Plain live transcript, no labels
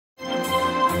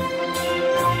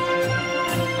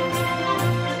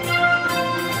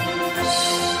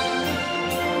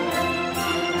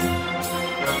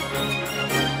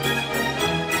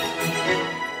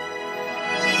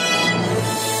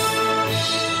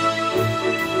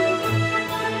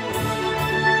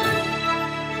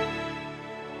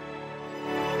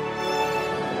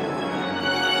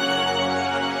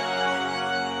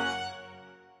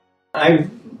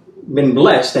I've been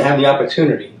blessed to have the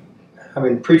opportunity. I've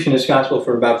been preaching this gospel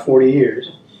for about 40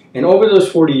 years. And over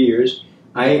those 40 years,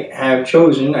 I have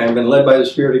chosen, I've been led by the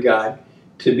Spirit of God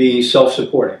to be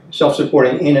self-supporting.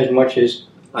 Self-supporting in as much as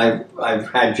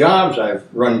I've had jobs, I've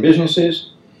run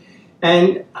businesses.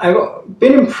 And I've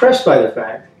been impressed by the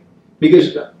fact,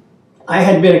 because I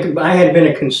had been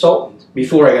a consultant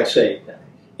before I got saved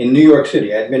in New York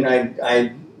City.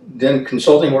 I'd done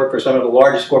consulting work for some of the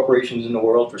largest corporations in the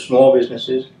world, for small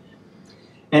businesses.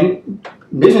 And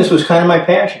business was kind of my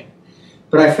passion.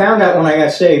 But I found out when I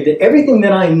got saved that everything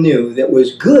that I knew that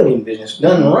was good in business,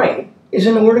 done right, is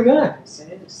in the Word of God. Yes,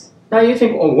 it is. Now you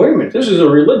think, oh, wait a minute, this is a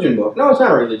religion book. No, it's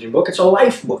not a religion book, it's a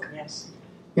life book. Yes.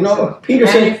 You know, Peter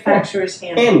said, Manufacturer's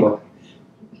handbook.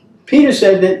 Peter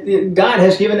said that God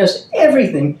has given us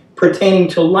everything pertaining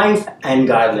to life and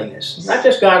godliness. Not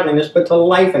just godliness, but to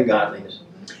life and godliness.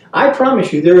 I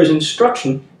promise you there is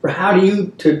instruction for how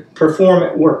to perform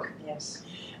at work. Yes.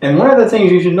 And one of the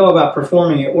things you should know about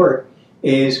performing at work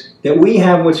is that we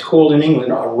have what's called in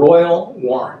England a Royal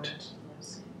Warrant.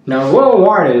 Yes. Now, a Royal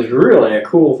Warrant is really a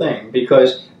cool thing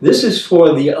because this is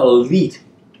for the elite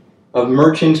of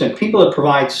merchants and people that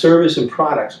provide service and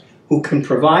products who can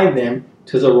provide them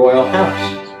to the royal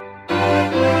house.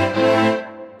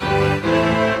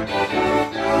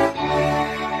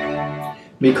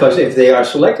 Because if they are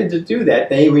selected to do that,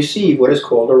 they receive what is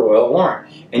called a Royal Warrant.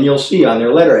 And you'll see on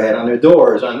their letterhead, on their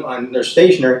doors, on their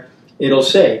stationer, it'll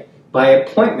say, by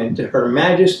appointment to Her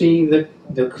Majesty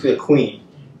the Queen.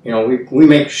 You know, we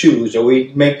make shoes, or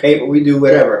we make paper, we do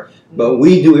whatever. But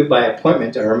we do it by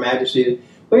appointment to Her Majesty.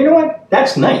 Well, you know what?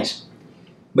 That's nice.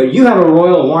 But you have a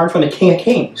Royal Warrant from the King of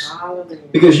Kings.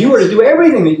 Because you are to do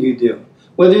everything that you do.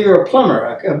 Whether you're a plumber,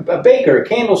 a baker, a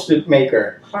candlestick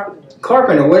maker,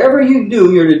 carpenter, whatever you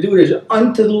do, you're to do it as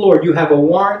unto the Lord. You have a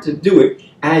warrant to do it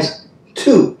as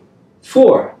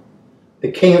for the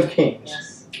King of Kings.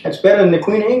 Yes. That's better than the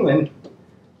Queen of England.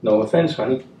 No offense,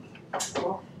 honey.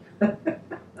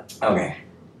 Okay.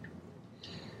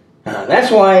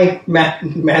 That's why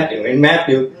in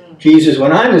Matthew, Jesus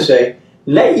went on to say,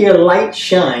 let your light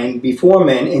shine before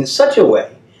men in such a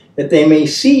way that they may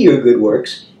see your good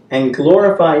works and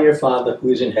glorify your Father who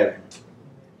is in heaven.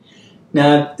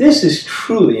 Now, this is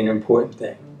truly an important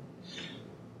thing.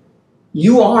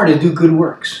 You are to do good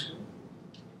works.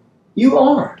 You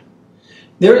are.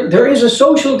 There is a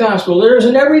social gospel. There is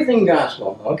an everything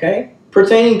gospel, okay,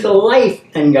 pertaining to life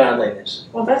and godliness.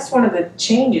 Well, that's one of the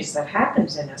changes that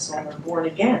happens in us when we're born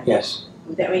again. Yes.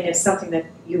 I mean, it's something that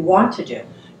you want to do.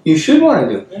 You should want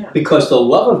to do, yeah. Because the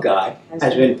love of God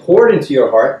has been poured into your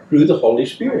heart through the Holy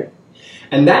Spirit.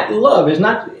 And that love is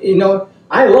not, you know,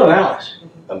 I love Alice,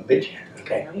 a bitch,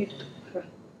 okay?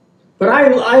 But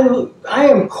I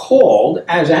am called,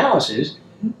 as Alice is,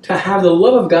 to have the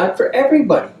love of God for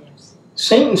everybody. Yes.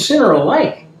 Saint and sinner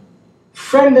alike.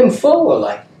 Friend and foe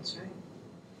alike. That's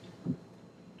right.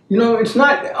 You know, it's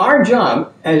not our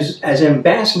job as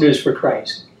ambassadors for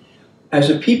Christ, as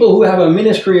a people who have a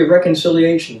ministry of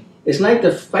reconciliation. It's not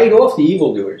to fight off the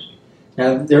evildoers.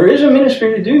 Now, there is a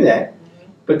ministry to do that,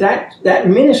 but that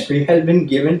ministry has been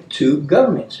given to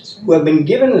governments who have been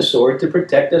given the sword to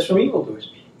protect us from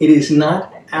evildoers. It is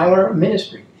not our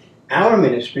ministry. Our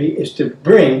ministry is to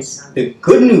bring the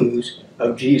good news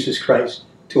of Jesus Christ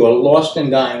to a lost and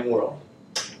dying world,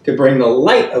 to bring the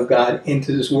light of God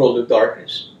into this world of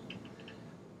darkness.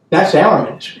 That's our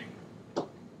ministry.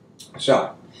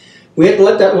 So, we have to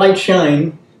let that light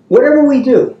shine whatever we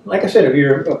do. Like I said, if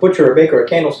you're a butcher, a baker, a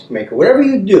candlestick maker, whatever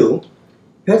you do,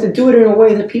 you have to do it in a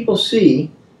way that people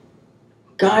see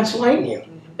God's light in you.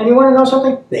 And you want to know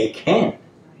something? They can.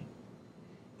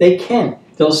 They can.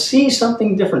 They'll see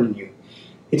something different in you.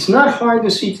 It's not hard to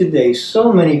see today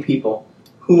so many people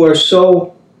who are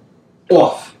so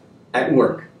off at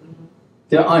work.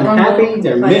 They're unhappy,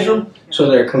 they're miserable, so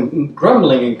they're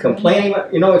grumbling and complaining.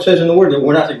 You know, it says in the Word that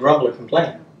we're not to grumble or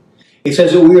complain. It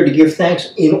says that we are to give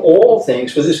thanks in all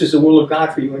things, for this is the will of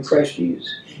God for you in Christ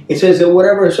Jesus. It says that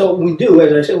whatever we do,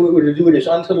 as I said, we were to do it as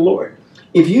unto the Lord.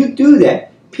 If you do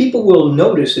that, people will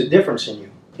notice a difference in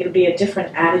you. It'll be a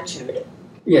different attitude.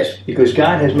 Yes, because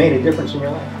God has made a difference in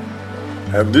your life.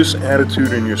 Have this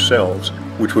attitude in yourselves,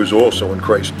 which was also in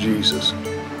Christ Jesus,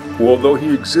 who, although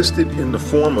he existed in the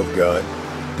form of God,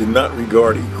 did not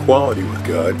regard equality with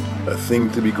God a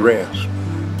thing to be grasped,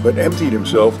 but emptied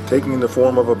himself, taking the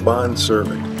form of a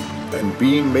bondservant, and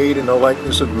being made in the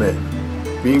likeness of men.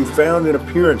 Being found in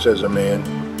appearance as a man,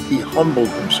 he humbled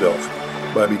himself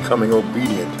by becoming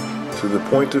obedient to the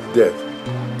point of death,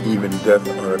 even death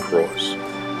on a cross.